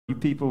You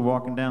people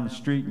walking down the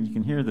street and you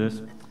can hear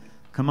this,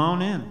 come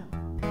on in.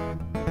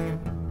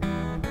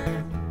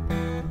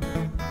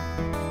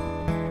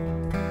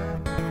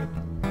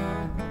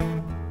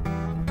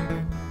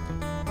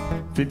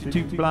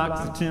 52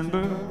 blocks of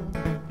timber,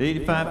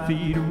 85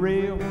 feet of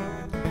rail,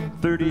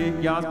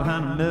 38 yards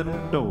behind a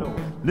metal door.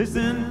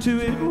 Listen to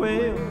it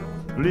wail,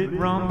 it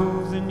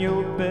rumbles in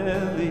your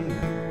belly,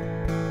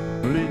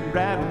 it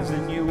rattles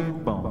in your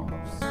bones.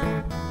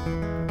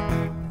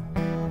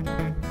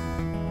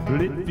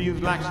 It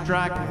feels like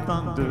striking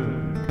thunder,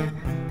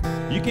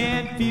 you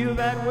can't feel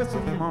that whistle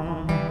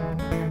moan.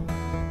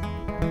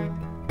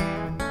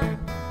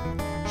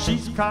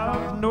 She's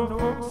called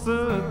Norfolk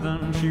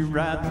Southern, she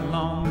rides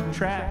along the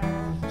track.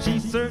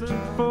 She's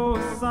searching for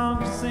a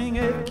song to sing,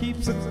 it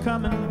keeps her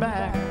coming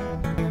back.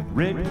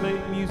 Red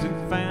plate music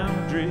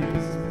foundries,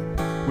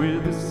 where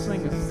the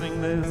singers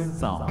sing their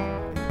song.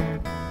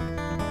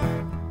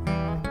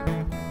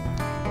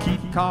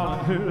 Keep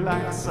calling her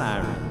like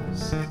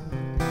sirens,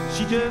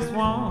 she just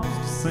wants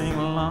to sing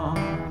along.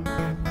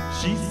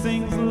 She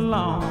sings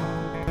along,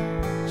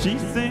 she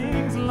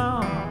sings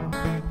along.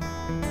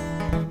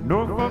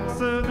 Norfolk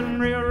Southern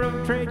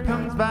Railroad trade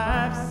comes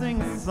by to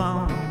sing a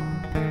song.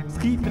 It's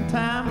keeping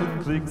time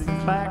with clicks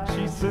and clacks,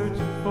 she's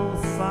searching for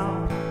a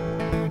song.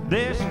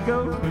 There she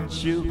goes, but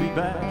she'll be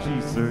back,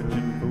 she's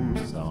searching for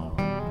a song.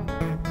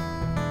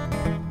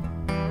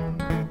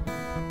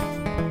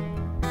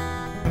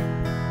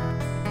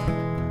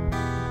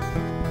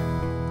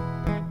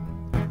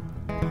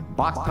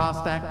 Boxcars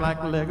stacked like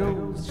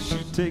Legos,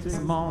 she takes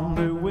them on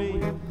their way.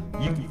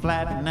 You can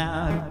flatten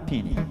out a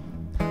penny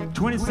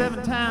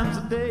 27 times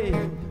a day.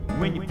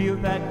 When you feel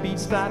that beat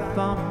start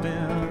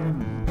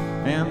thumping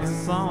and the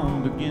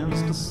song begins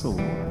to soar,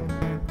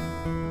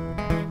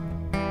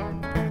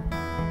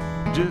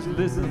 just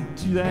listen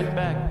to that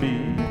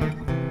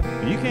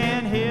backbeat, you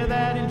can't hear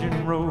that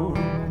engine roar.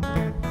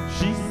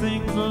 She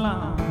sings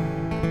along,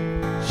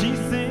 she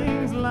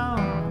sings along.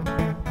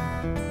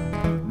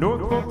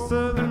 Norfolk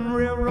Southern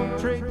Railroad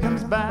trade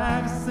comes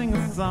by to sing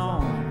a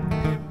song.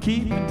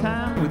 Keeping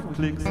time with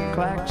clicks and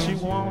clacks, she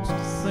wants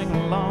to sing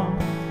along.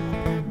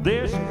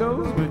 There she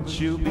goes, but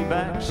she'll be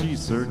back, she's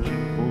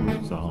searching for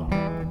a song.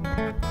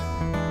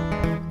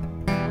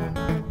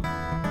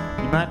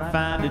 You might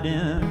find it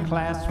in a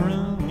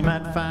classroom, you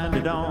might find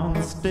it on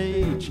the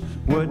stage.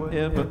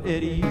 Whatever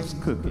Eddie's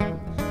cooking,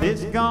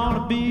 it's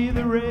gonna be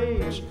the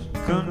rage.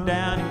 Come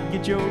down and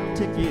get your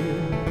ticket,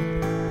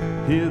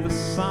 hear the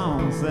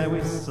songs that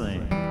we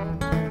sing.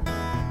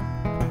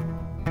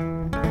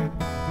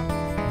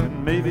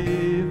 And maybe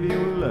if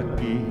you're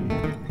lucky,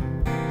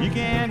 you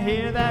can't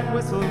hear that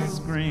whistle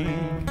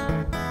scream.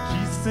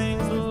 She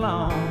sings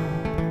along,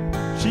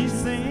 she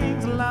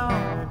sings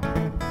along.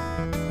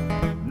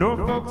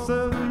 Norfolk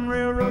Southern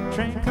Railroad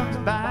train comes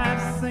by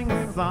to sing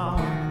a song.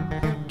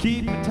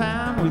 Keeping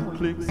time with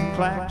clicks and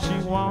clacks, she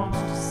wants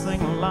to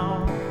sing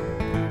along.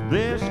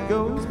 There she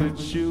goes, but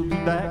she'll be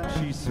back,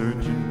 she's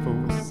searching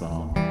for a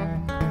song.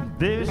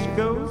 There she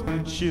goes,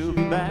 but she'll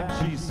be back,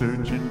 she's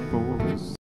searching for